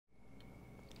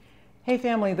Hey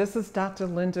family, this is Dr.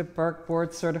 Linda Burke,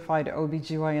 board certified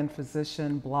OBGYN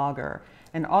physician, blogger,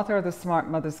 and author of the Smart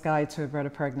Mother's Guide to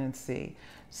Aborted Pregnancy.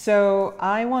 So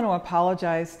I want to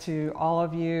apologize to all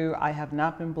of you. I have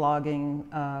not been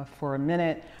blogging for a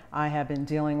minute. I have been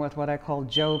dealing with what I call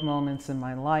Job moments in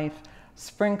my life,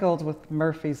 sprinkled with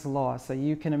Murphy's Law. So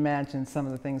you can imagine some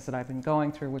of the things that I've been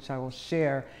going through, which I will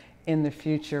share in the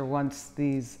future once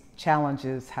these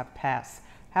challenges have passed.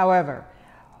 However,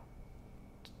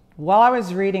 while I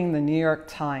was reading the New York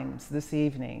Times this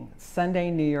evening,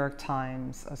 Sunday New York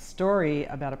Times, a story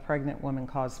about a pregnant woman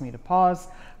caused me to pause,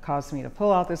 caused me to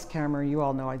pull out this camera. You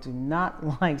all know I do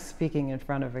not like speaking in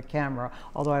front of a camera,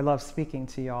 although I love speaking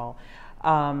to y'all,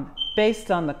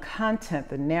 based on the content,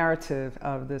 the narrative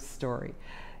of this story.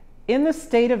 In the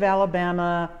state of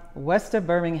Alabama, west of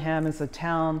Birmingham, is a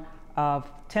town of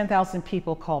 10,000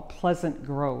 people called Pleasant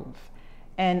Grove.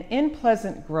 And in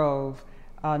Pleasant Grove,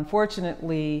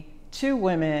 unfortunately, two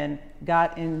women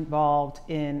got involved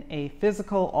in a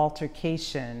physical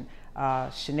altercation.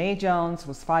 Shanae Jones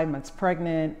was 5 months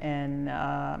pregnant, and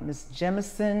Ms.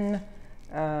 Jemison,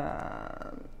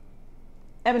 Ebony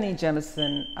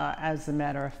Jemison, as a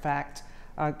matter of fact,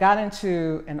 got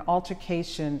into an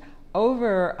altercation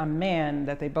over a man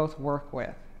that they both work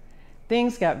with.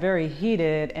 Things got very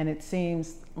heated, and it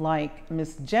seems like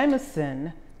Ms.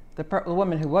 Jemison, the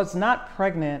woman who was not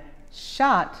pregnant,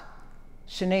 shot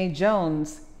Shanae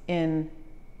Jones in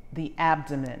the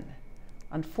abdomen.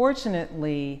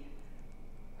 Unfortunately,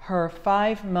 her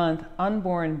 5-month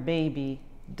unborn baby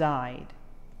died.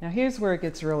 Now here's where it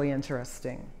gets really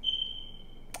interesting.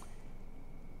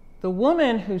 The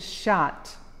woman who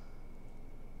shot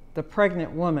the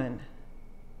pregnant woman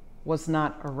was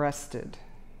not arrested.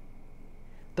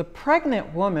 The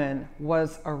pregnant woman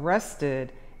was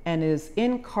arrested and is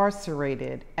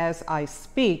incarcerated as I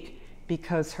speak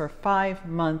because her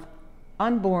 5-month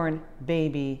unborn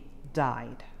baby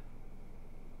died.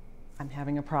 I'm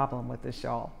having a problem with this,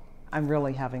 y'all. I'm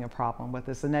really having a problem with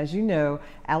this. And as you know,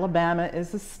 Alabama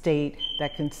is a state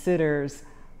that considers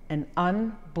an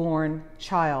unborn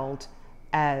child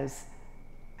as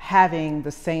having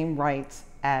the same rights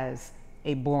as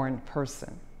a born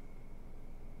person.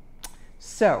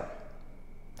 So,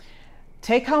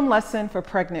 take-home lesson for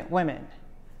pregnant women.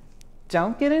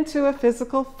 Don't get into a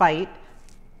physical fight.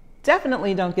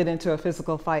 Definitely don't get into a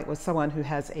physical fight with someone who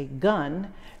has a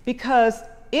gun, because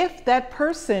if that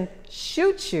person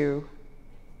shoots you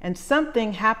and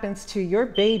something happens to your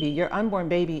baby, your unborn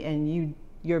baby, and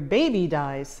your baby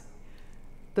dies,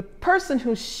 the person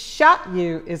who shot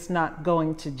you is not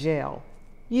going to jail.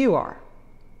 You are.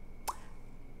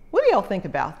 What do y'all think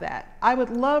about that? I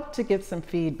would love to get some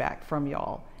feedback from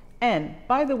y'all. And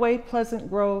by the way, Pleasant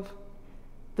Grove,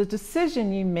 the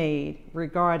decision you made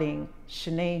regarding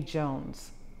Shanae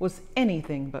Jones was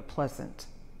anything but pleasant.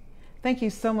 Thank you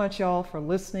so much, y'all, for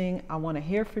listening. I want to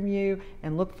hear from you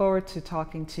and look forward to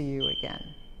talking to you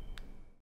again.